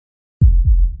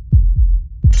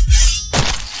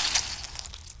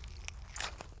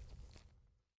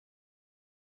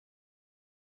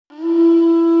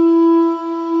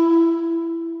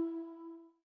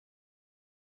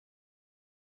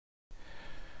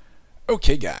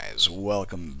Okay guys,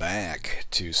 welcome back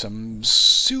to some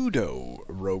pseudo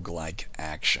roguelike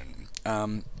action.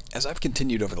 As I've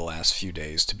continued over the last few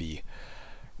days to be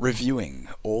reviewing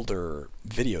older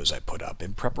videos I put up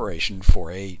in preparation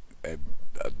for a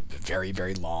very,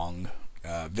 very long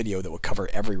video that will cover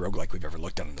every roguelike we've ever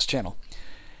looked at on this channel,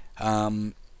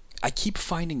 I keep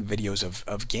finding videos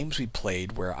of games we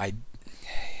played where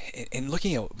in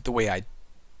looking at the way I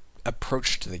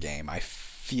approached the game, I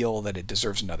feel that it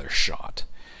deserves another shot.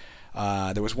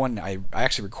 There was one, I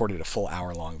actually recorded a full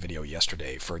hour-long video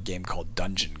yesterday for a game called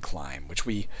Dungeon Climb, which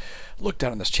we looked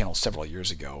at on this channel several years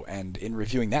ago, and in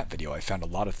reviewing that video I found a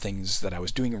lot of things that I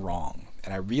was doing wrong,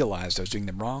 and I realized I was doing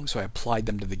them wrong, so I applied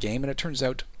them to the game, and it turns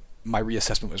out my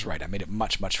reassessment was right. I made it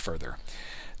much, much further.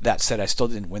 That said, I still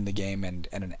didn't win the game,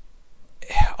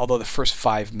 although the first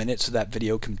 5 minutes of that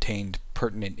video contained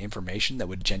pertinent information that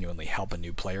would genuinely help a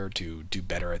new player to do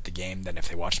better at the game than if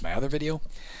they watched my other video,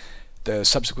 the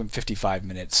subsequent 55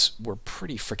 minutes were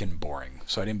pretty freaking boring,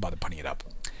 so I didn't bother putting it up.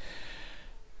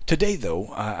 Today, though,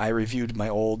 I reviewed my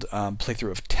old playthrough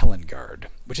of Telengard,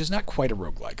 which is not quite a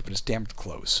roguelike, but it's damn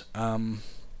close. It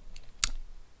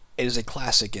is a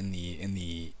classic in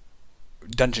the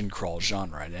dungeon crawl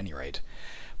genre, at any rate.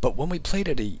 But when we played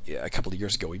it a couple of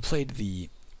years ago, we played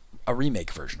a remake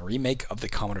of the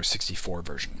Commodore 64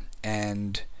 version.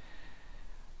 And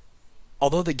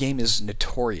although the game is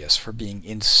notorious for being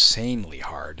insanely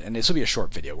hard, and this will be a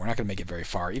short video, we're not going to make it very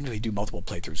far. Even if we do multiple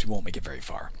playthroughs, we won't make it very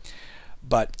far.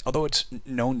 But although it's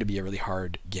known to be a really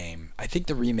hard game, I think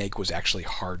the remake was actually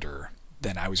harder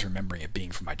than I was remembering it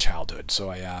being from my childhood. So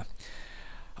I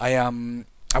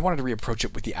wanted to reapproach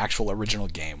it with the actual original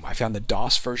game. I found the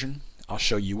DOS version. I'll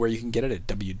show you where you can get it at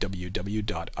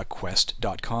www.aquest.com.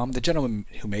 The gentleman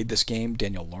who made this game,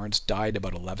 Daniel Lawrence, died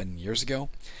about 11 years ago.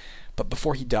 But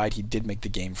before he died, he did make the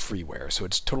game freeware, so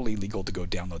it's totally legal to go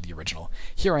download the original.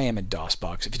 Here I am in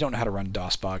DOSBox. If you don't know how to run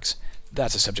DOSBox,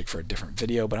 that's a subject for a different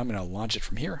video, but I'm going to launch it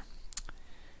from here.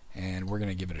 And we're going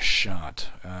to give it a shot.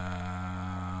 If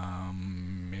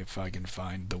I can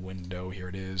find the window, here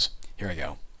it is. Here I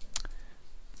go.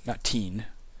 Not teen.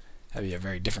 That'd be a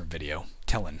very different video.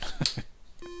 Telling.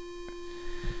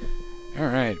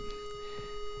 Alright.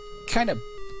 To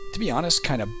be honest,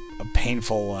 kind of a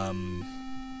painful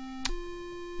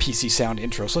PC sound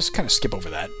intro, so let's kind of skip over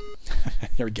that.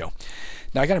 Here we go.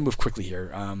 Now I gotta move quickly here,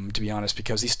 to be honest,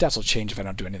 because these stats will change if I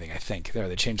don't do anything, I think. There,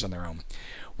 they changed on their own.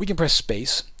 We can press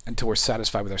space until we're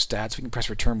satisfied with our stats. We can press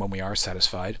return when we are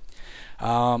satisfied.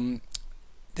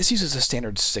 This uses the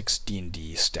standard 6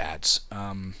 D&D stats.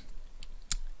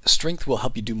 Strength will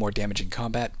help you do more damage in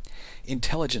combat.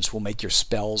 Intelligence will make your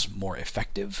spells more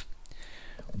effective.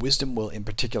 Wisdom will in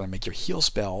particular make your heal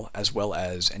spell, as well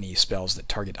as any spells that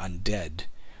target undead,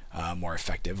 more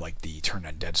effective, like the turn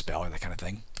undead spell or that kind of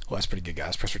thing. Well, that's pretty good,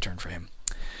 guys. Press return for him.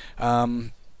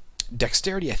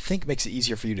 Dexterity, I think, makes it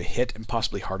easier for you to hit and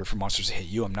possibly harder for monsters to hit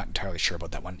you. I'm not entirely sure about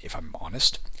that one, if I'm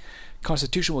honest.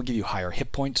 Constitution will give you higher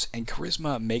hit points, and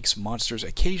Charisma makes monsters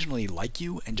occasionally like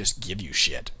you and just give you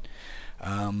shit.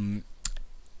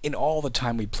 In all the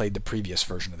time we played the previous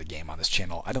version of the game on this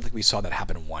channel, I don't think we saw that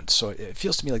happen once. So it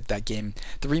feels to me like that game,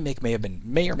 the remake may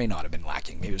or may not have been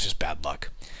lacking. Maybe it was just bad luck.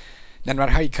 Now, no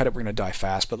matter how you cut it, we're going to die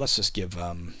fast. But let's just give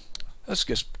him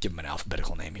an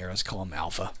alphabetical name here. Let's call him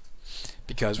Alpha,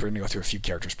 because we're going to go through a few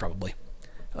characters probably.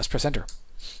 Let's press enter.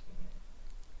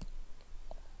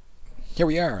 Here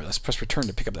we are. Let's press return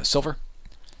to pick up that silver,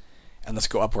 and let's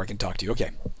go up where I can talk to you.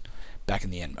 Okay, back in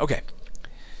the inn. Okay.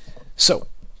 So,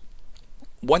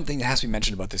 one thing that has to be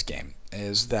mentioned about this game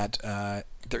is that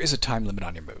there is a time limit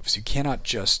on your moves. You cannot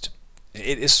just...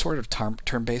 It is sort of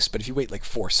turn-based, but if you wait like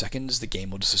 4 seconds, the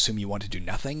game will just assume you want to do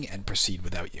nothing and proceed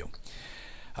without you.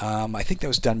 I think that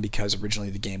was done because originally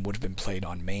the game would have been played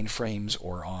on mainframes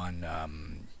or on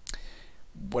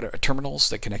terminals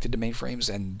that connected to mainframes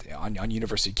and on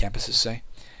university campuses, say.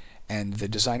 And the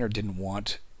designer didn't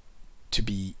want to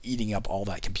be eating up all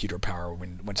that computer power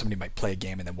when somebody might play a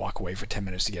game and then walk away for 10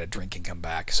 minutes to get a drink and come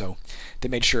back. So they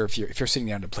made sure if you're sitting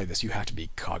down to play this, you have to be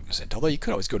cognizant. Although you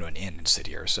could always go to an inn and sit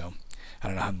here, so I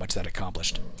don't know how much that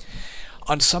accomplished.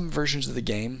 On some versions of the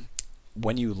game,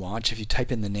 when you launch, if you type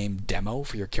in the name demo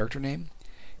for your character name,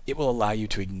 it will allow you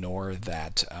to ignore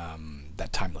that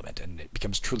time limit, and it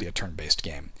becomes truly a turn-based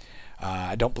game.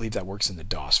 I don't believe that works in the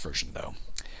DOS version, though.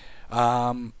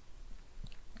 Now,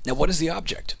 what is the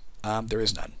object? There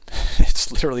is none.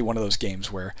 It's literally one of those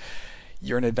games where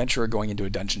you're an adventurer going into a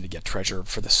dungeon to get treasure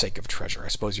for the sake of treasure. I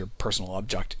suppose your personal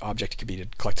object could be to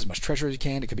collect as much treasure as you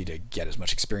can. It could be to get as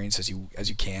much experience as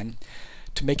you can,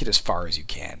 to make it as far as you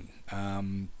can.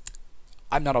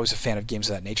 I'm not always a fan of games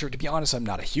of that nature. To be honest, I'm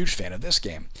not a huge fan of this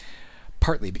game.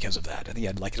 partly because of that. I think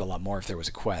I'd like it a lot more if there was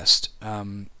a quest.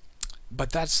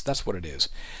 But that's what it is.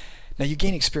 Now, you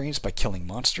gain experience by killing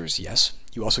monsters, yes.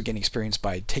 You also gain experience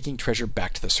by taking treasure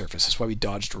back to the surface. That's why we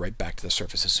dodged right back to the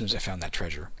surface as soon as I found that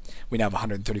treasure. We now have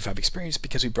 135 experience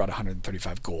because we brought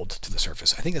 135 gold to the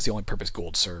surface. I think that's the only purpose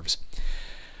gold serves.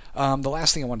 The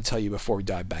last thing I want to tell you before we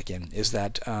dive back in is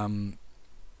that,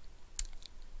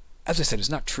 as I said, it's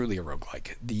not truly a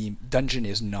roguelike. The dungeon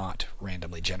is not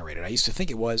randomly generated. I used to think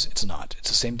it was. It's not. It's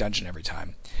the same dungeon every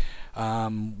time.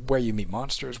 Where you meet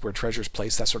monsters, where treasures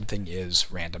placed, that sort of thing is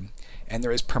random. And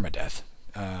there is permadeath.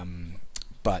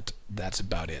 But that's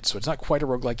about it. So it's not quite a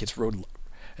roguelike.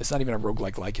 It's not even a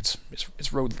roguelike-like. It's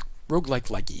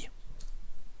roguelike-likey.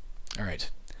 Alright.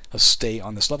 Let's stay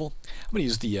on this level. I'm going to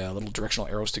use the little directional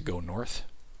arrows to go north.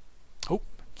 Oh,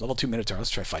 level 2 Minotaur. Let's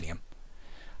try fighting him.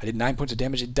 I did 9 points of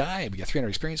damage. It died. We got 300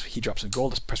 experience. He dropped some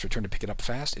gold. Let's press return to pick it up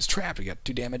fast. It's trapped. We got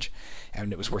 2 damage.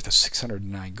 And it was worth a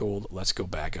 609 gold. Let's go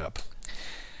back up.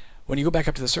 When you go back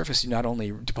up to the surface, you not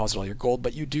only deposit all your gold,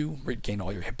 but you do regain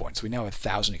all your hit points. We now have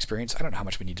 1,000 experience. I don't know how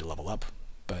much we need to level up,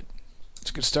 but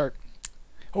it's a good start.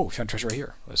 Oh, we found treasure right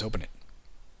here. Let's open it.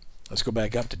 Let's go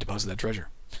back up to deposit that treasure.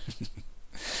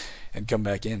 And come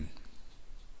back in.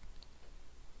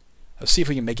 Let's see if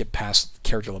we can make it past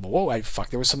character level. Whoa, fuck,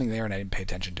 there was something there and I didn't pay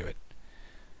attention to it.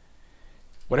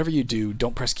 Whatever you do,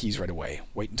 don't press keys right away.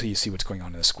 Wait until you see what's going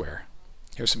on in the square.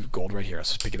 Here's some gold right here. Let's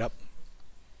just pick it up.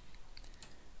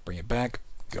 Bring it back.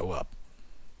 Go up.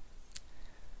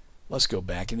 Let's go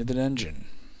back into the dungeon.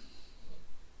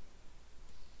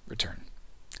 Return.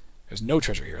 There's no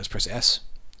treasure here. Let's press S.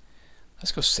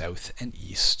 Let's go south and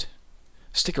east.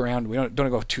 Stick around. We don't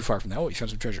go too far from that. Oh, you found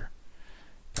some treasure.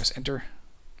 Press enter.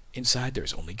 Inside,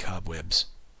 there's only cobwebs.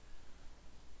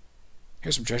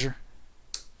 Here's some treasure.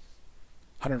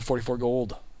 144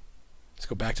 gold. Let's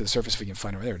go back to the surface if we can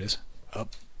find it. There it is. Up.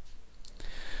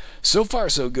 So far,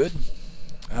 so good.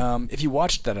 If you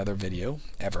watched that other video,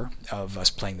 ever, of us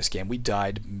playing this game, we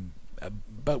died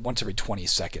about once every 20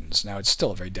 seconds. Now, it's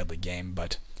still a very deadly game,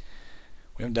 but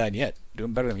we haven't died yet.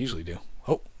 Doing better than we usually do.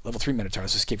 Oh, level 3 Minotaur.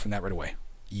 Let's escape from that right away.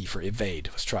 E for evade.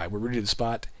 Let's try. We're rooted to the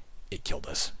spot. It killed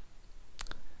us.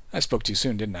 I spoke too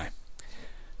soon, didn't I?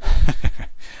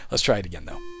 Let's try it again,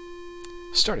 though.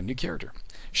 Start a new character.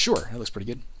 Sure, that looks pretty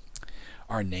good.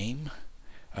 Our name?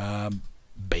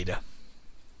 Beta.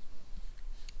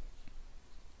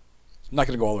 I'm not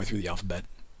going to go all the way through the alphabet.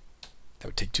 That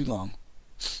would take too long.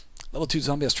 Level 2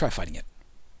 zombie, let's try fighting it.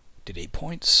 Did 8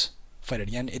 points. Fight it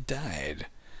again, it died.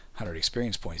 100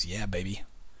 experience points, yeah, baby.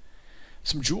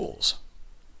 Some jewels.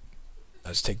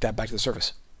 Let's take that back to the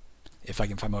surface. If I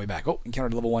can find my way back. Oh,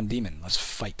 encountered level 1 demon. Let's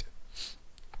fight.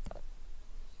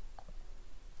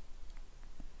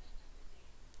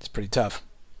 It's pretty tough.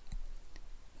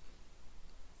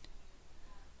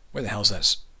 Where the hell's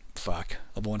that? Fuck.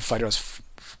 Level 1 fighter.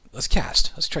 Let's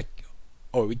cast. Let's try.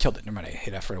 Oh, we killed it. Never mind. I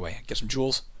hit F right away. Get some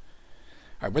jewels.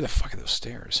 Alright, where the fuck are those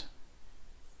stairs?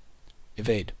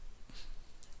 Evade.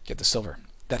 Get the silver.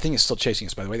 That thing is still chasing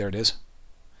us, by the way. There it is.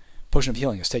 Potion of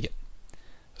healing. Let's take it.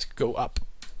 Let's go up.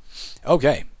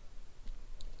 Okay.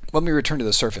 When we return to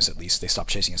the surface, at least, they stop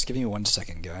chasing us. Give me 1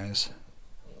 second, guys.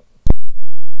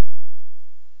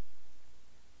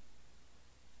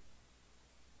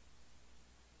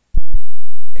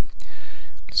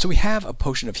 So we have a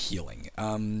potion of healing.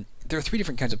 There are 3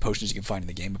 different kinds of potions you can find in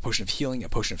the game. A potion of healing, a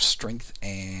potion of strength,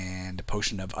 and a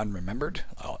potion of unremembered.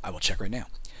 I will check right now.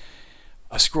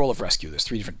 A scroll of rescue. There's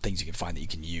 3 different things you can find that you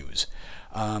can use.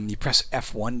 You press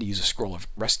F1 to use a scroll of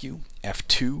rescue,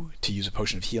 F2 to use a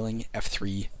potion of healing,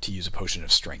 F3 to use a potion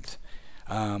of strength.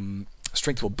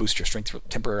 Strength will boost your strength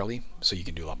temporarily, so you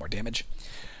can do a lot more damage.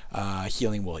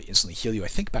 Healing will instantly heal you, I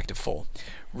think, back to full.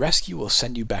 Rescue will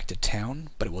send you back to town,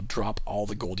 but it will drop all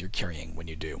the gold you're carrying when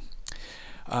you do.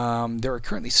 There are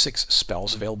currently 6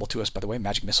 spells available to us, by the way.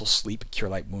 Magic Missile, Sleep, Cure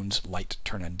Light Wounds, Light,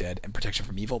 Turn Undead, and Protection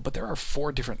from Evil. But there are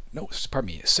 6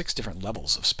 different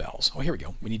levels of spells. Oh, here we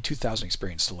go. We need 2,000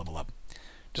 experience to level up.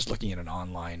 Just looking at an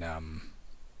online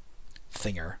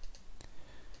thinger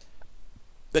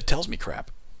that tells me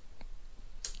crap.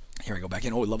 Here we go back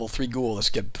in. Oh, level 3 ghoul. Let's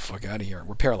get the fuck out of here.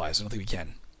 We're paralyzed. I don't think we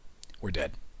can. We're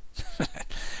dead.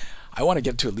 I want to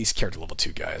get to at least character level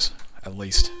 2, guys. At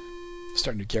least.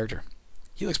 Start a new character.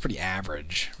 He looks pretty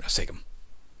average. Let's take him.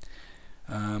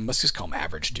 Let's just call him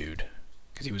Average Dude.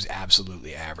 Because he was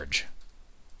absolutely average.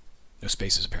 No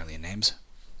spaces, apparently, in names.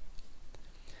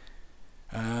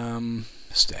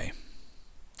 Stay.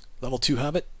 Level 2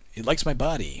 Hobbit. It likes my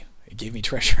body. It gave me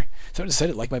treasure. Is that what it said?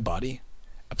 It liked my body?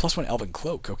 A +1 Elven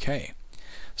Cloak. Okay.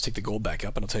 Let's take the gold back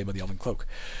up, and I'll tell you about the Elven Cloak.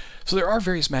 So there are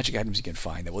various magic items you can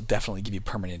find that will definitely give you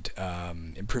permanent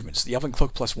improvements. The Elven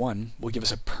Cloak +1 will give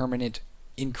us a permanent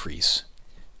increase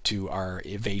to our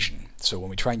evasion. So when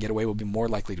we try and get away, we'll be more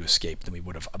likely to escape than we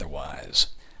would have otherwise.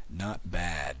 Not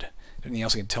bad. Anything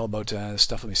else I can tell about this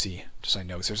stuff? Let me see. Just so I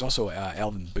know. There's also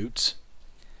Elven Boots,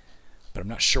 but I'm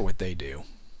not sure what they do.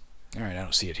 Alright, I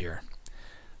don't see it here.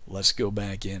 Let's go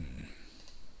back in.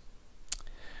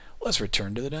 Let's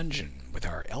return to the dungeon with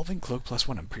our Elven Cloak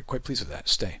 +1. I'm quite pleased with that.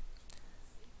 Stay.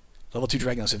 Level 2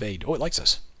 Dragonless Evade. Oh, it likes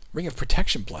us. Ring of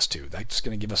Protection +2. That's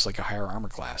going to give us like a higher armor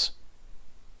class.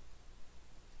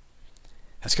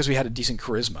 That's because we had a decent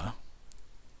charisma.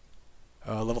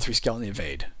 Level 3 Skeleton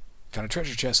Evade. Found a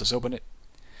treasure chest. Let's open it.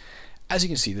 As you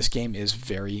can see, this game is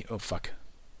very... Oh, fuck.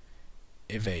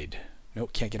 Evade.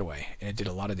 Nope, can't get away. And it did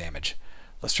a lot of damage.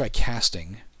 Let's try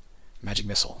casting Magic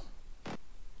Missile.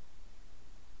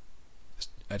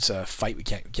 That's a fight. We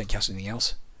can't cast anything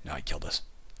else. No, he killed us.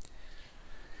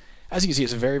 As you can see,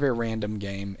 it's a very, very random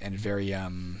game and very,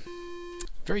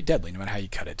 very deadly no matter how you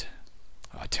cut it.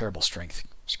 Terrible strength.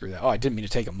 Screw that. Oh, I didn't mean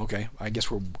to take him. Okay, I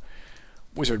guess we're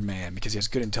Wizard Man because he has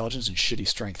good intelligence and shitty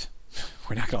strength.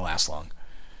 We're not going to last long.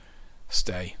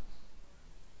 Stay.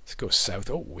 Let's go south.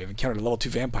 Oh, we have encountered a level 2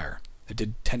 vampire. That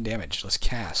did 10 damage. Let's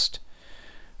cast.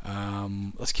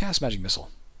 Let's cast Magic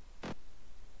Missile.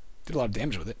 Did a lot of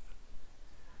damage with it.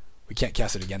 We can't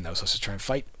cast it again, though, so let's just try and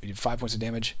fight. We did 5 points of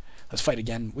damage. Let's fight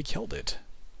again. We killed it.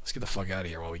 Let's get the fuck out of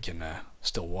here while we can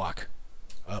still walk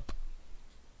up.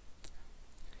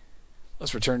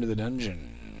 Let's return to the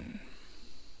dungeon.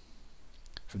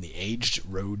 From the Aged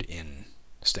Road Inn.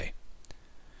 Stay.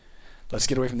 Let's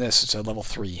get away from this. It's a level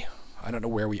 3. I don't know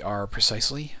where we are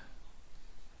precisely.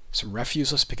 Some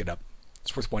refuse. Let's pick it up.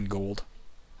 It's worth 1 gold.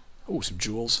 Oh, some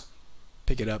jewels.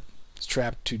 Pick it up. It's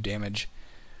trapped. 2 damage.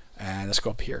 And let's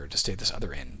go up here to stay at this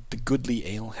other inn. The Goodly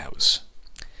Ale House.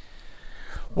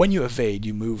 When you evade,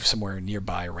 you move somewhere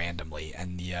nearby randomly,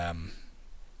 and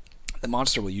the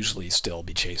monster will usually still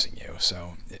be chasing you.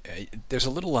 So there's a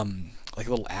little like a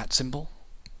little @ symbol.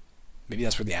 Maybe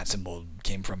that's where the @ symbol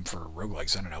came from for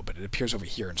roguelikes. I don't know, but it appears over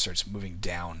here and starts moving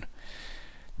down.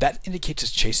 That indicates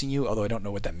it's chasing you, although I don't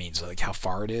know what that means. Like how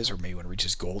far it is, or maybe when it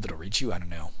reaches gold, it'll reach you. I don't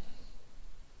know.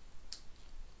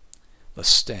 Let's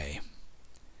stay.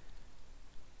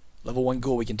 Level 1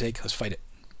 ghoul we can take. Let's fight it.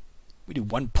 We do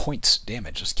 1 point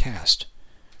damage. Let's cast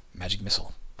Magic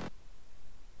Missile.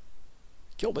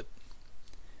 Killed it.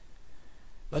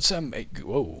 Let's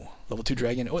whoa, level 2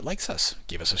 dragon. Oh, it likes us.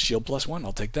 Gave us a shield +1.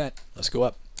 I'll take that. Let's go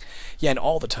up. Yeah, and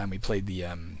all the time we played the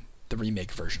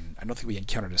remake version, I don't think we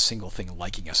encountered a single thing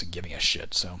liking us and giving us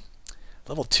shit. So,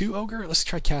 level 2 ogre. Let's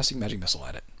try casting Magic Missile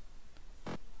at it.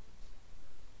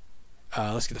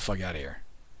 Let's get the fuck out of here.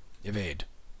 Evade.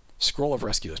 Scroll of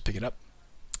Rescue. Let's pick it up.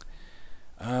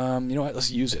 You know what?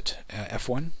 Let's use it.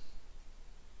 F1.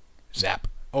 Zap.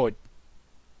 Oh,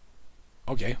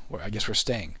 okay. Well, I guess we're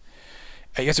staying.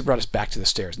 I guess it brought us back to the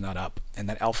stairs, not up. And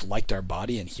that elf liked our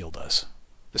body and healed us.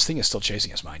 This thing is still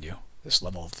chasing us, mind you. This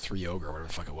level 3 ogre, or whatever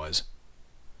the fuck it was.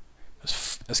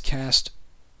 Let's cast.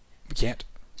 We can't.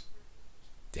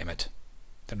 Damn it.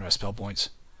 Don't know our spell points.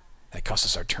 That cost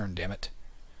us our turn, damn it.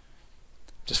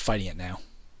 Just fighting it now.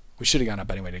 We should have gone up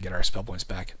anyway to get our spell points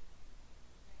back.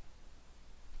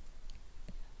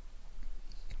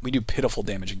 We do pitiful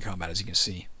damage in combat, as you can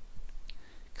see.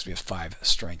 Because we have 5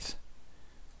 strength.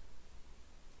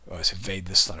 Oh, let's evade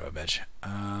this son of a bitch.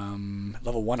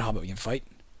 Level 1 hobbit we can fight.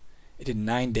 It did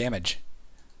 9 damage.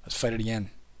 Let's fight it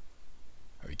again.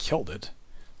 Oh, we killed it.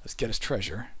 Let's get his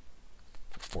treasure.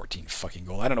 For 14 fucking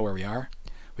gold. I don't know where we are.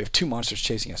 We have 2 monsters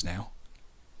chasing us now.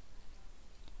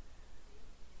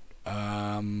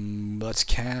 Let's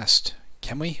cast.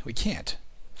 Can we? We can't.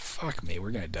 Fuck me,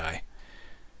 we're gonna die.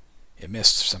 It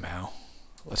missed somehow.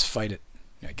 Let's fight it.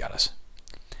 Yeah, it got us.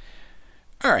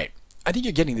 Alright. I think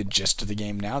you're getting the gist of the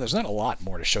game now. There's not a lot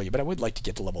more to show you, but I would like to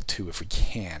get to level 2 if we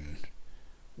can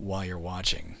while you're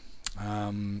watching.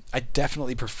 I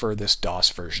definitely prefer this DOS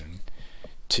version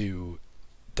to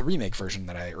the remake version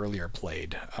that I earlier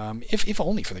played. If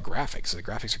only for the graphics. The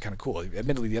graphics are kind of cool.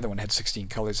 Admittedly, the other one had 16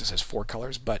 colors. This has 4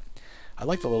 colors, but I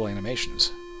like the little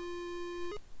animations.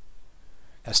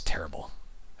 That's terrible.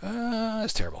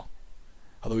 That's terrible.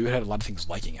 Although we would have had a lot of things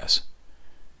liking us.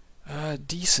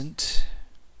 Decent.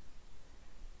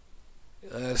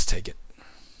 Let's take it.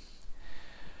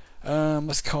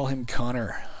 Let's call him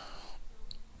Connor.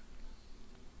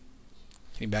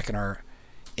 Getting back in our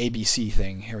ABC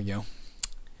thing. Here we go.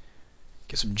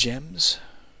 Get some gems.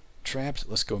 Trapped.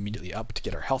 Let's go immediately up to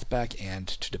get our health back and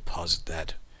to deposit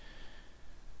that.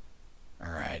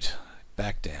 Alright.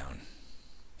 Back down.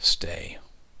 Stay.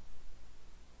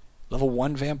 Level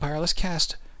 1 vampire. Let's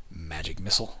cast Magic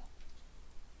Missile.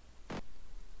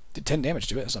 Did 10 damage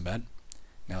to it. That's not bad.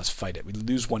 Now let's fight it. We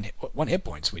lose one hit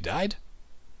points. We died?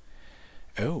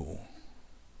 Oh.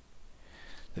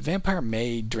 The vampire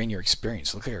may drain your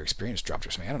experience. Look like our experience dropped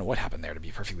or something. I don't know what happened there, to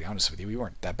be perfectly honest with you. We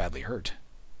weren't that badly hurt.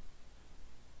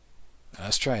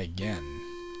 Let's try again.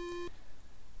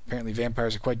 Apparently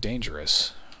vampires are quite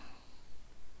dangerous.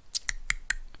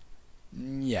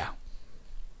 Yeah.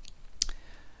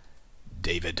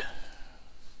 David.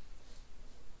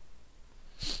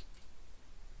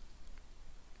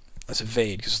 Let's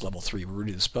evade, because it's level 3. We're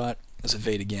rooted to the spot. Let's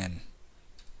evade again.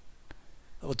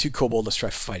 Level 2 kobold, let's try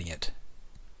fighting it.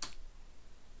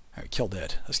 Alright, killed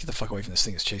it. Let's get the fuck away from this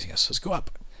thing that's chasing us. Let's go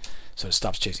up, so it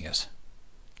stops chasing us.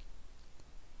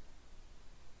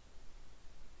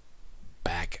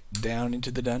 Back down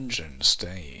into the dungeon.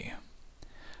 Stay.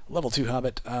 Level 2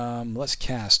 hobbit. Let's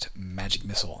cast Magic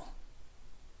Missile.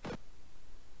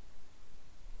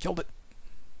 Killed it.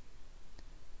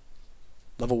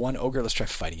 Level 1 ogre, let's try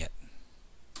fighting it.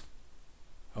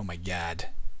 Oh my god.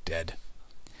 Dead.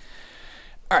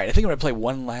 Alright, I think I'm going to play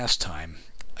one last time.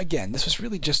 Again, this was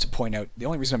really just to point out, the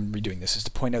only reason I'm redoing this is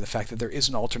to point out the fact that there is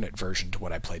an alternate version to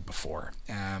what I played before.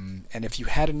 And if you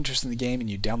had an interest in the game and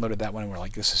you downloaded that one and were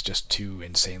like, this is just too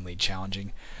insanely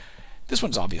challenging, this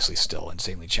one's obviously still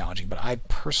insanely challenging, but I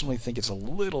personally think it's a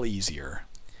little easier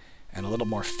and a little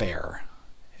more fair.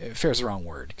 Fair is the wrong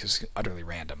word, because it's utterly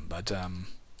random, but a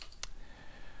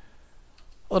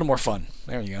little more fun.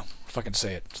 There you go. Fucking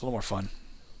say it. It's a little more fun.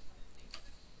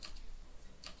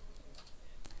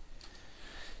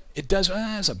 It does.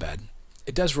 It's not bad.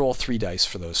 It does roll 3 dice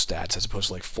for those stats, as opposed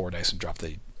to like 4 dice and drop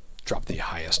the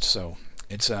highest. So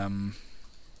it's hard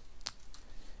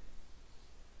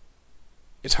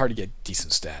to get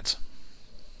decent stats.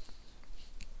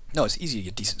 No, it's easy to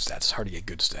get decent stats. It's hard to get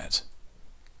good stats.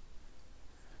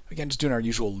 Again, just doing our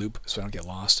usual loop so I don't get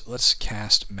lost. Let's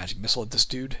cast Magic Missile at this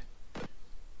dude.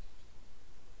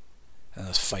 And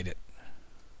let's fight it.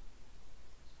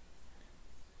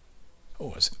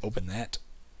 Oh, let's open that.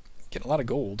 Getting a lot of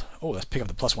gold. Oh, let's pick up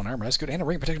the +1 armor. That's good. And a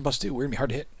ring protection +2. We're going to be hard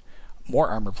to hit. More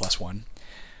armor +1.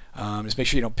 Just make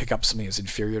sure you don't pick up something that's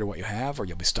inferior to what you have, or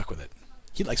you'll be stuck with it.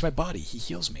 He likes my body. He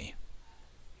heals me.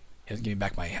 He doesn't give me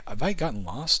back my... Have I gotten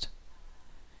lost?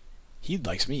 He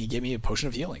likes me. He gave me a potion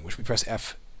of healing, which we press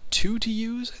F2 to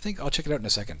use, I think. I'll check it out in a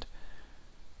second.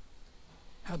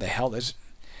 How the hell? It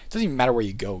doesn't even matter where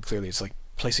you go, clearly. It's like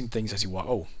placing things as you walk.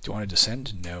 Oh, do you want to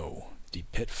descend? No. Deep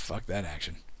pit? Fuck that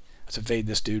action. Let's evade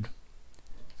this dude.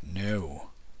 No.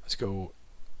 Let's go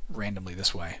randomly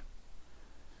this way.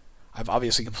 I've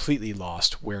obviously completely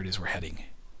lost where it is we're heading.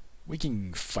 We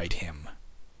can fight him.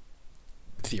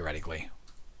 Theoretically.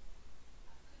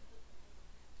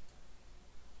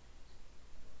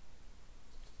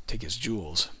 Take his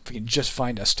jewels. If we can just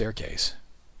find a staircase.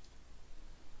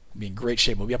 We'll be in great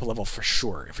shape. We'll be up a level for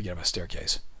sure if we get up a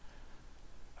staircase.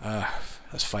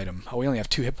 Let's fight him. Oh, we only have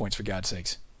 2 hit points, for God's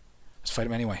sakes. Let's fight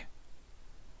him anyway.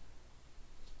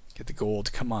 Get the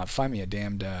gold. Come on, find me a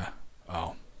damned...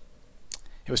 Oh.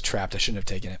 It was trapped. I shouldn't have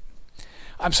taken it.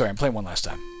 I'm sorry, I'm playing one last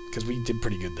time, because we did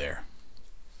pretty good there.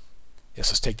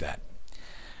 Yes, let's take that.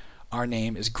 Our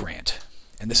name is Grant,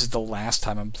 and this is the last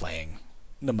time I'm playing,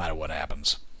 no matter what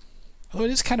happens. Although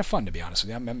it is kind of fun, to be honest with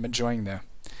you. I'm enjoying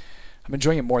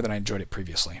it more than I enjoyed it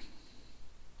previously.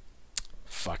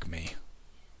 Fuck me.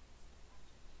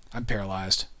 I'm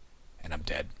paralyzed, and I'm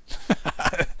dead.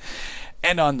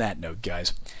 And on that note,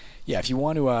 guys, yeah, if you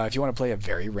want to play a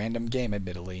very random game,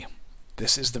 admittedly,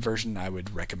 this is the version I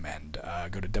would recommend.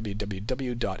 Go to www.aquest.com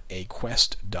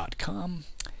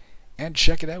and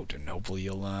check it out, and hopefully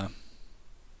you'll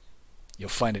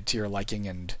find it to your liking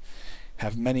and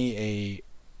have many a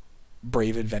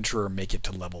brave adventurer make it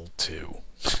to level 2.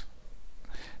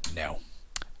 No.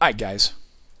 Alright, guys.